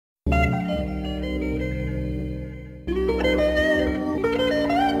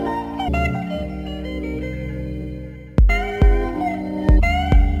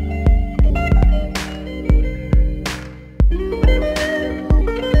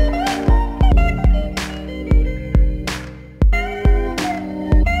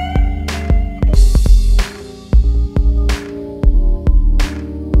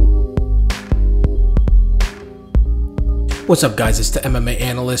What's up, guys? It's the MMA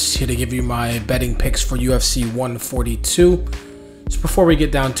Analyst here to give you my betting picks for UFC 142. Just before we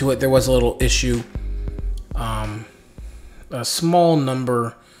get down to it, there was a little issue. A small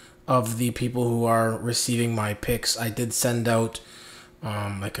number of the people who are receiving my picks, I did send out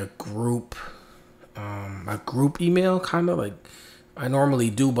like a group email, kind of like I normally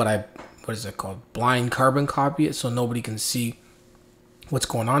do, but what is it called? Blind carbon copy it so nobody can see what's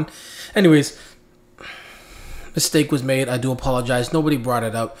going on. Anyways, mistake was made. I do apologize. Nobody brought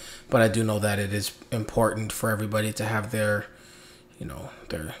it up, but I do know that it is important for everybody to have their,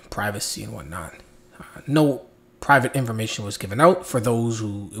 their privacy and whatnot. No private information was given out for those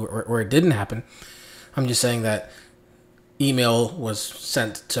where it didn't happen. I'm just saying that email was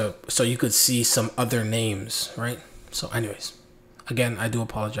sent to so you could see some other names, right? So anyways, again, I do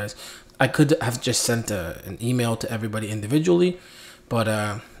apologize. I could have just sent an email to everybody individually, but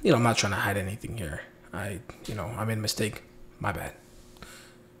I'm not trying to hide anything here. I made a mistake. My bad.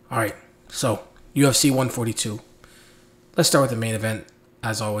 All right. So UFC 142. Let's start with the main event.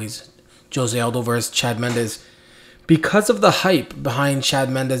 As always, José Aldo versus Chad Mendes. Because of the hype behind Chad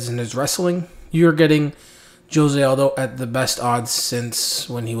Mendes and his wrestling, you're getting José Aldo at the best odds since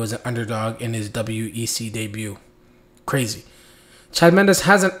when he was an underdog in his WEC debut. Crazy. Chad Mendes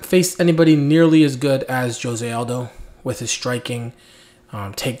hasn't faced anybody nearly as good as José Aldo with his striking,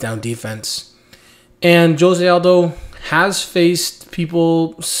 takedown defense. And José Aldo has faced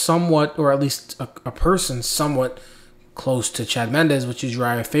people somewhat, or at least a person somewhat close to Chad Mendes, which is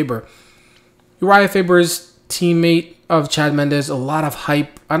Uriah Faber. Uriah Faber is teammate of Chad Mendes. A lot of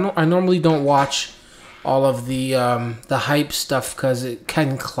hype. I normally don't watch all of the hype stuff because it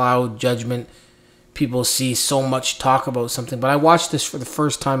can cloud judgment. People see so much talk about something, but I watched this for the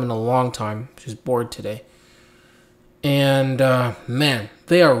first time in a long time. Just bored today. And, man,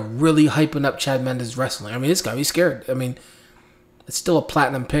 they are really hyping up Chad Mendes wrestling. I mean, this got me scared. I mean, it's still a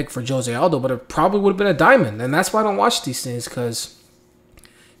platinum pick for José Aldo, but it probably would have been a diamond. And that's why I don't watch these things because,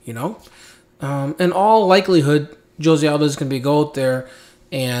 in all likelihood, José Aldo is going to go out there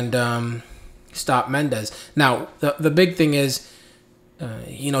and stop Mendes. Now, the big thing is,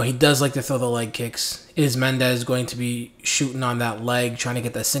 he does like to throw the leg kicks. Is Mendes going to be shooting on that leg, trying to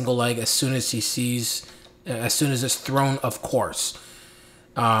get that single leg as soon as as soon as it's thrown, of course.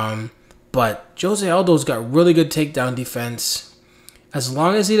 But José Aldo's got really good takedown defense. As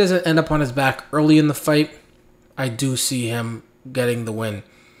long as he doesn't end up on his back early in the fight, I do see him getting the win.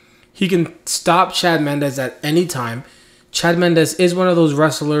 He can stop Chad Mendes at any time. Chad Mendes is one of those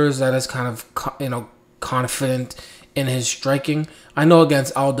wrestlers that is kind of, confident in his striking. I know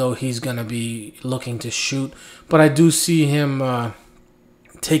against Aldo he's going to be looking to shoot, but I do see him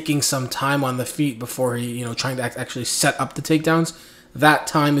taking some time on the feet before he, trying to actually set up the takedowns. That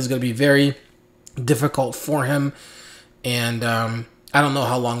time is going to be very difficult for him, and I don't know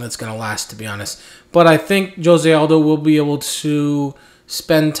how long that's going to last, to be honest. But I think José Aldo will be able to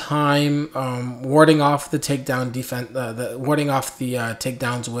spend time warding off the takedown defense, warding off the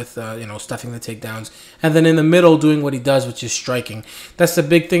takedowns with stuffing the takedowns, and then in the middle doing what he does, which is striking. That's the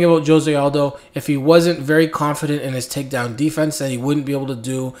big thing about José Aldo. If he wasn't very confident in his takedown defense, then he wouldn't be able to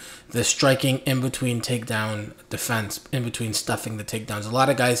do the striking in between takedown defense, in between stuffing the takedowns. A lot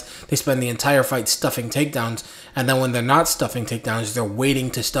of guys, they spend the entire fight stuffing takedowns, and then when they're not stuffing takedowns, they're waiting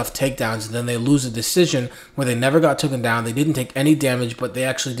to stuff takedowns, and then they lose a decision where they never got taken down. They didn't take any damage, but they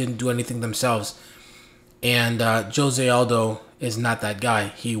actually didn't do anything themselves. And José Aldo is not that guy.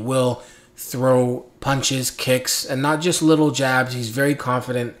 He will throw punches, kicks, and not just little jabs. He's very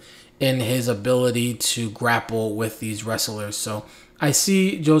confident in his ability to grapple with these wrestlers. So I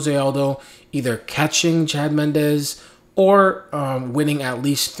see José Aldo either catching Chad Mendes or winning at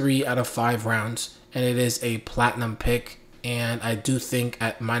least 3 out of 5 rounds. And it is a platinum pick. And I do think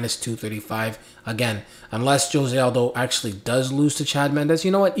at minus 235, again, unless José Aldo actually does lose to Chad Mendes.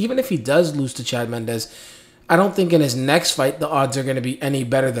 You know what? Even if he does lose to Chad Mendes, I don't think in his next fight the odds are going to be any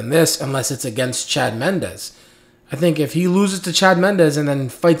better than this unless it's against Chad Mendes. I think if he loses to Chad Mendes and then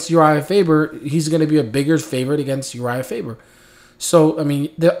fights Uriah Faber, he's going to be a bigger favorite against Uriah Faber. So, I mean,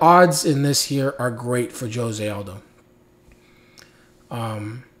 the odds in this here are great for José Aldo.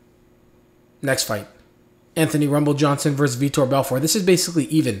 Next fight. Anthony Rumble Johnson versus Vitor Belfort. This is basically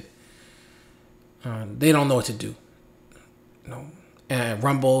even. They don't know what to do.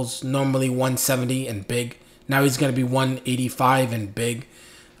 Rumble's normally 170 and big. Now he's going to be 185 and big.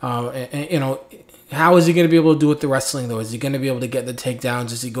 How is he going to be able to do with the wrestling, though? Is he going to be able to get the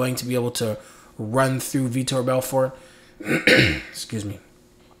takedowns? Is he going to be able to run through Vitor Belfort? Excuse me.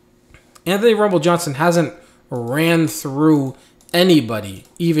 Anthony Rumble Johnson hasn't ran through anybody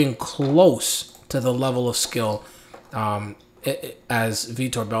even close to the level of skill as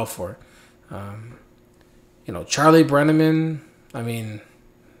Vitor Belfort. Charlie Brenneman, I mean,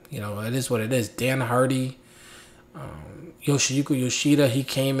 it is what it is. Dan Hardy, Yoshiyuki Yoshida, he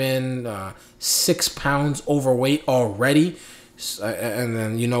came in 6 pounds overweight already. And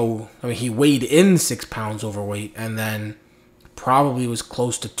then, he weighed in 6 pounds overweight and then probably was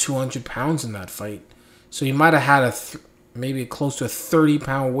close to 200 pounds in that fight. So he might have had maybe close to a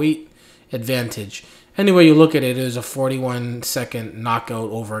 30-pound weight advantage. Anyway, you look at it, it was a 41-second knockout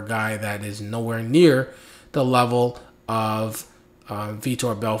over a guy that is nowhere near the level of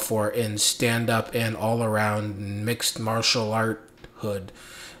Vitor Belfort in stand-up and all-around mixed martial art hood.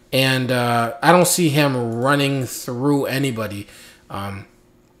 And I don't see him running through anybody.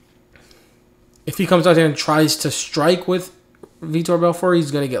 If he comes out there and tries to strike with Vitor Belfort,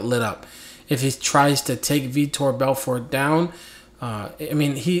 he's going to get lit up. If he tries to take Vitor Belfort down,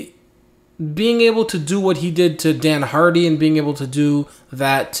 being able to do what he did to Dan Hardy and being able to do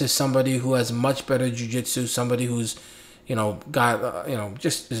that to somebody who has much better jiu-jitsu, somebody who's,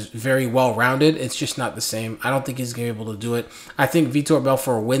 just is very well-rounded, it's just not the same. I don't think he's going to be able to do it. I think Vitor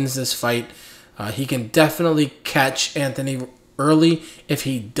Belfort wins this fight. He can definitely catch Anthony early. If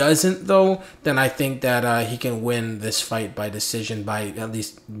he doesn't, though, then I think that he can win this fight by decision, by at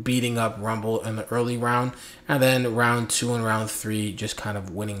least beating up Rumble in the early round, and then round 2 and round 3 just kind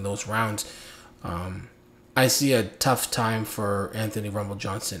of winning those rounds. I see a tough time for Anthony Rumble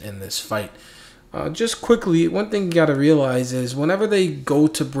Johnson in this fight. Just quickly, one thing you got to realize is whenever they go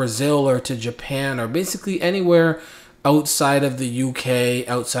to Brazil or to Japan or basically anywhere outside of the UK,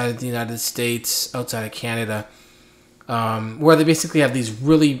 outside of the United States, outside of Canada, where they basically have these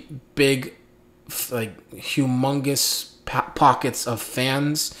really big, humongous pockets of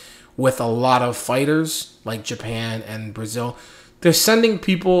fans with a lot of fighters, like Japan and Brazil, they're sending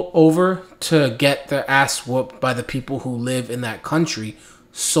people over to get their ass whooped by the people who live in that country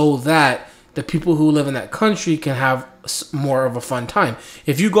so that the people who live in that country can have more of a fun time.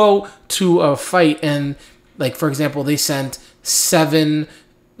 If you go to a fight and, for example, they sent 7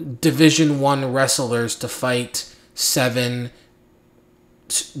 Division I wrestlers to fight 7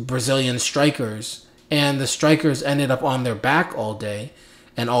 Brazilian strikers, and the strikers ended up on their back all day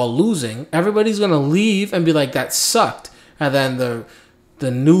and all losing, everybody's going to leave and be like, that sucked. And then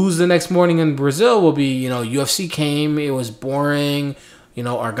the news the next morning in Brazil will be, UFC came, it was boring,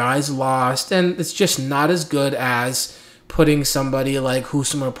 our guys lost, and it's just not as good as putting somebody like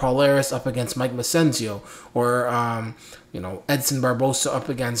Rousimar Palhares up against Mike Massenzio, or Edson Barboza up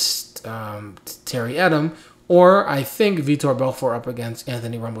against Terry Edom, or I think Vitor Belfort up against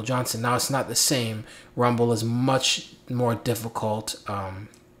Anthony Rumble Johnson. Now it's not the same. Rumble is much more difficult, a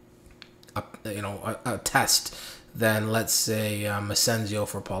test than, let's say, Massenzio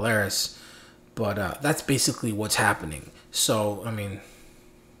for Palhares, but that's basically what's happening. So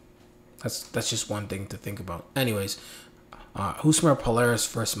that's just one thing to think about. Anyways, Rousimar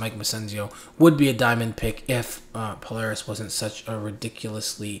Palhares versus Mike Massenzio would be a diamond pick if Palhares wasn't such a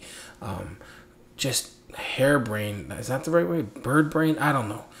ridiculously just harebrained. Is that the right way? Bird brain? I don't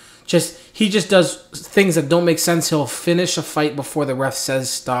know. He just does things that don't make sense. He'll finish a fight before the ref says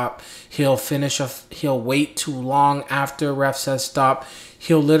stop. He'll wait too long after ref says stop.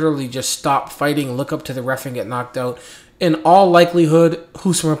 He'll literally just stop fighting, look up to the ref and get knocked out. In all likelihood,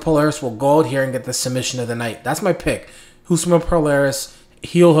 Rousimar Palhares will go out here and get the submission of the night. That's my pick. Rousimar Palhares,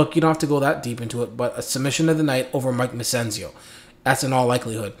 heel hook. You don't have to go that deep into it, but a submission of the night over Mike Massenzio. That's in all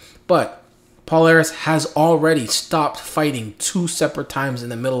likelihood. But Palhares has already stopped fighting 2 separate times in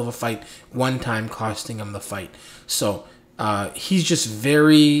the middle of a fight, one time costing him the fight. So he's just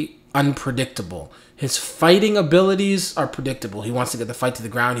very unpredictable. His fighting abilities are predictable. He wants to get the fight to the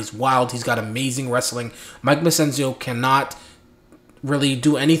ground. He's wild. He's got amazing wrestling. Mike Massenzio cannot really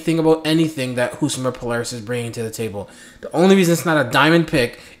do anything about anything that Rousimar Palhares is bringing to the table. The only reason it's not a diamond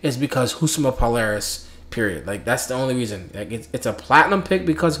pick is because Rousimar Palhares, period. That's the only reason. It's a platinum pick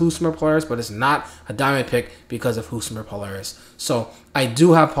because Rousimar Palhares, but it's not a diamond pick because of Rousimar Palhares. So I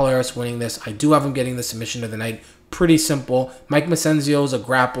do have Palhares winning this. I do have him getting the submission of the night. Pretty simple. Mike Massenzio is a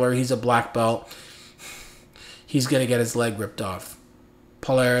grappler. He's a black belt. He's going to get his leg ripped off.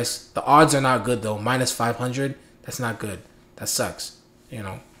 Palhares, the odds are not good, though. Minus 500, that's not good. That sucks.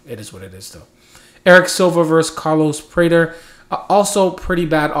 It is what it is, though. Erick Silva versus Carlo Prater. Also pretty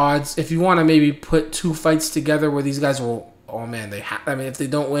bad odds. If you want to maybe put 2 fights together where these guys will... Oh, man. If they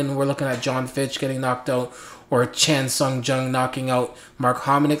don't win, we're looking at John Fitch getting knocked out or Chan Sung Jung knocking out Mark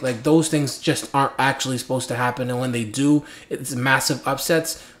Hominick. Those things just aren't actually supposed to happen. And when they do, it's massive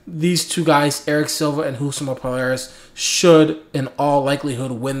upsets. These 2 guys, Erick Silva and Rousimar Palhares, should, in all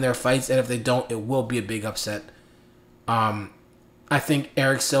likelihood, win their fights. And if they don't, it will be a big upset. I think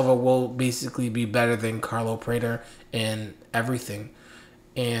Erick Silva will basically be better than Carlo Prater in everything.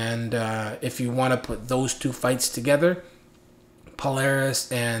 And if you want to put those two fights together,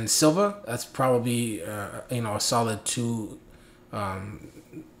 Palhares and Silva, that's probably a solid two fight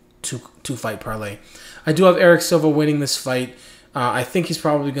parlay. I do have Erick Silva winning this fight. I think he's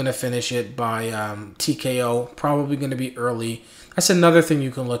probably going to finish it by TKO. Probably going to be early. That's another thing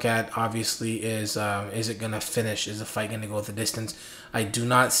you can look at, obviously, is it going to finish? Is the fight going to go the distance? I do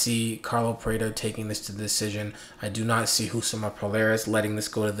not see Carlo Prater taking this to the decision. I do not see Rousimar Palhares letting this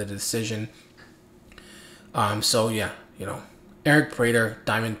go to the decision. So, yeah, Erick Prater,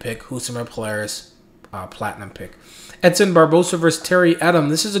 diamond pick. Rousimar Palhares, platinum pick. Edson Barboza versus Terry Etim.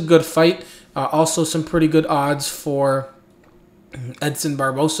 This is a good fight. Also, some pretty good odds for Edson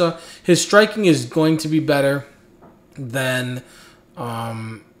Barboza. His striking is going to be better than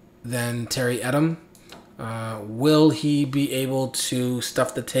Terry Etim. Will he be able to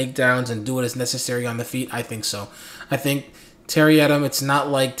stuff the takedowns and do what is necessary on the feet? I think so. I think Terry Etim, it's not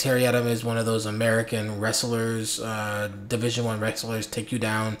like Terry Etim is one of those American wrestlers, Division I wrestlers, take you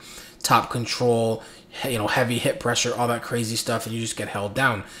down, top control, heavy hip pressure, all that crazy stuff, and you just get held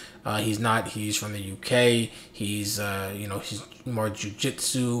down. He's not. He's from the UK. He's he's more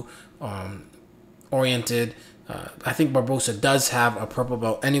jiu-jitsu oriented. I think Barboza does have a purple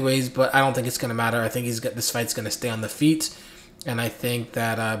belt anyways, but I don't think it's going to matter. I think this fight's going to stay on the feet, and I think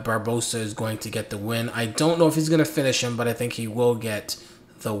that Barboza is going to get the win. I don't know if he's going to finish him, but I think he will get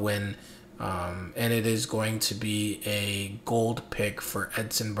the win, and it is going to be a gold pick for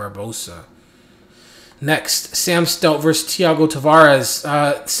Edson Barboza. Next, Sam Stout versus Thiago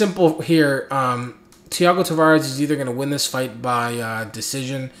Tavares. Simple here. Thiago Tavares is either going to win this fight by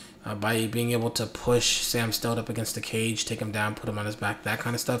decision, by being able to push Sam Stout up against the cage, take him down, put him on his back, that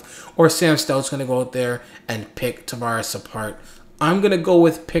kind of stuff. Or Sam Stout's going to go out there and pick Tavares apart. I'm going to go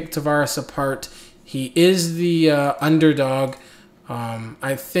with pick Tavares apart. He is the underdog.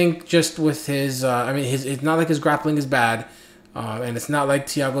 I think just with his, it's not like his grappling is bad. And it's not like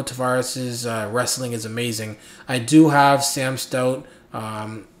Thiago Tavares' wrestling is amazing. I do have Sam Stout,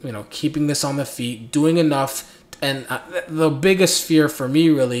 keeping this on the feet, doing enough. And the biggest fear for me,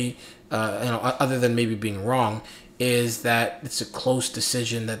 really, other than maybe being wrong, is that it's a close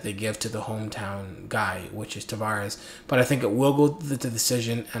decision that they give to the hometown guy, which is Tavares. But I think it will go to the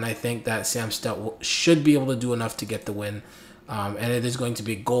decision, and I think that Sam Stout should be able to do enough to get the win. And it is going to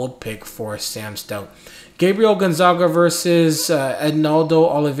be a gold pick for Sam Stout. Gabriel Gonzaga versus Ednaldo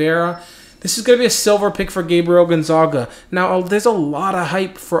Oliveira. This is going to be a silver pick for Gabriel Gonzaga. Now, there's a lot of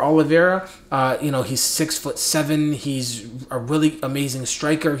hype for Oliveira. He's 6'7". He's a really amazing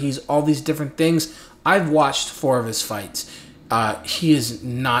striker. He's all these different things. I've watched 4 of his fights. He is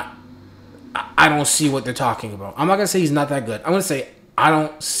not... I don't see what they're talking about. I'm not going to say he's not that good. I'm going to say I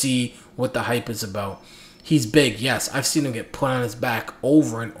don't see what the hype is about. He's big, yes. I've seen him get put on his back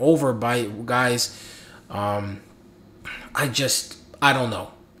over and over by guys. I don't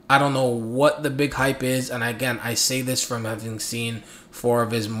know. I don't know what the big hype is. And again, I say this from having seen 4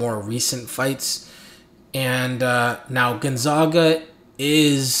 of his more recent fights. And now Gonzaga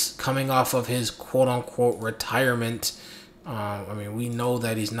is coming off of his quote-unquote retirement. We know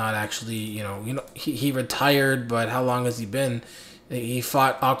that he's not actually, he retired, but how long has he been? He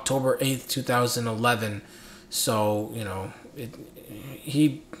fought October 8th, 2011. So, it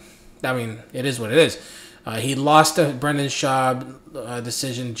is what it is. He lost to Brendan Schaub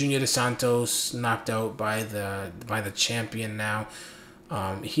decision. Junior Dos Santos knocked out by the champion now.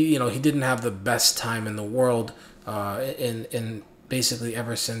 He didn't have the best time in the world in basically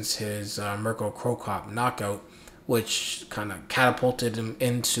ever since his Mirko Krokop knockout, which kind of catapulted him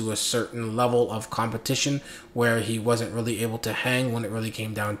into a certain level of competition where he wasn't really able to hang when it really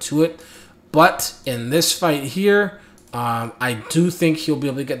came down to it. But in this fight here, I do think he'll be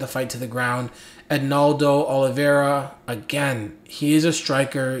able to get the fight to the ground. Ednaldo Oliveira, again, he is a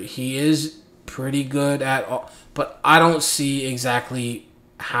striker. He is pretty good at all, but I don't see exactly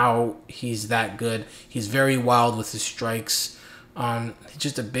how he's that good. He's very wild with his strikes. He's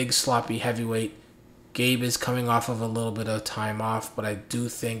just a big, sloppy heavyweight. Gabe is coming off of a little bit of time off, but I do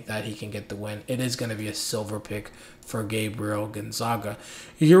think that he can get the win. It is going to be a silver pick for Gabriel Gonzaga.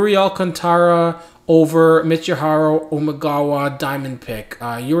 Yuri Alcantara over Michihiro Omigawa, diamond pick.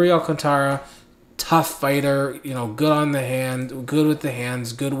 Yuri Alcantara, tough fighter, good on the hand, good with the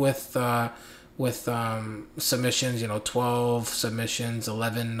hands, good with submissions, 12 submissions,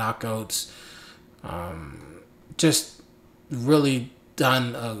 11 knockouts. Just really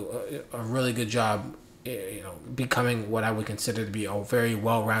done a really good job, becoming what I would consider to be a very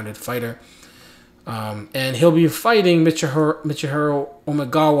well-rounded fighter. And he'll be fighting Michihiro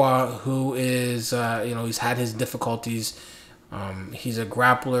Omigawa, who is, he's had his difficulties. He's a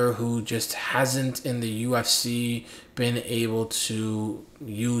grappler who just hasn't in the UFC been able to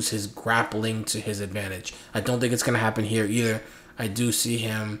use his grappling to his advantage. I don't think it's going to happen here either. I do see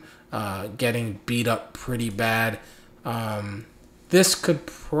him getting beat up pretty bad. This could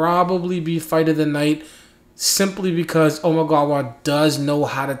probably be fight of the night simply because Omigawa does know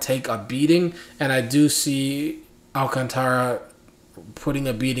how to take a beating, and I do see Alcantara putting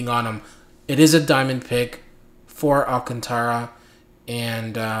a beating on him. It is a diamond pick for Alcantara,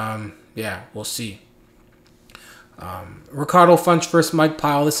 and yeah, we'll see. Ricardo Funch versus Mike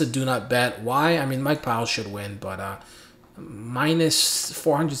Pyle. This is a do not bet. Why? I mean, Mike Pyle should win, but minus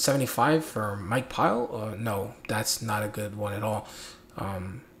 475 for Mike Pyle? No, that's not a good one at all.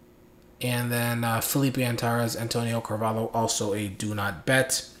 And then Felipe Antares, Antonio Carvalho, also a do not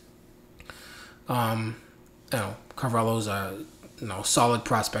bet. Carvalho's a solid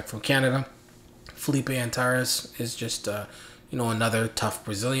prospect from Canada. Felipe Antares is just another tough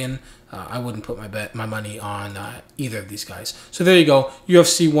Brazilian. I wouldn't put my money on either of these guys. So there you go,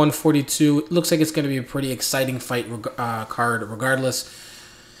 UFC 142. It looks like it's going to be a pretty exciting fight card regardless.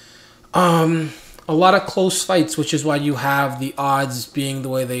 A lot of close fights, which is why you have the odds being the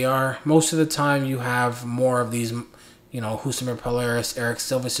way they are. Most of the time you have more of these, Rousimar, Palhares, Erick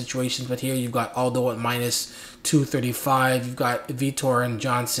Silva situations. But here you've got Aldo at minus 235. You've got Vitor and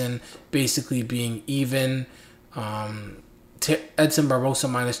Johnson basically being even. Edson Barboza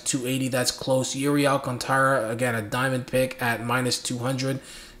minus 280. That's close. Yuri Alcantara, again, a diamond pick at minus 200.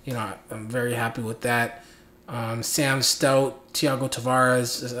 I'm very happy with that. Sam Stout, Thiago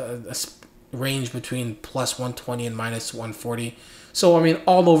Tavares, a range between plus 120 and minus 140. So, I mean,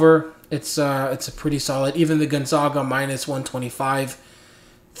 all over, it's a pretty solid. Even the Gonzaga minus 125.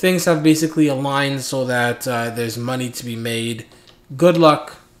 Things have basically aligned so that there's money to be made. Good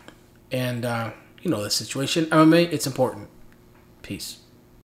luck. And, the situation. MMA, it's important. Peace.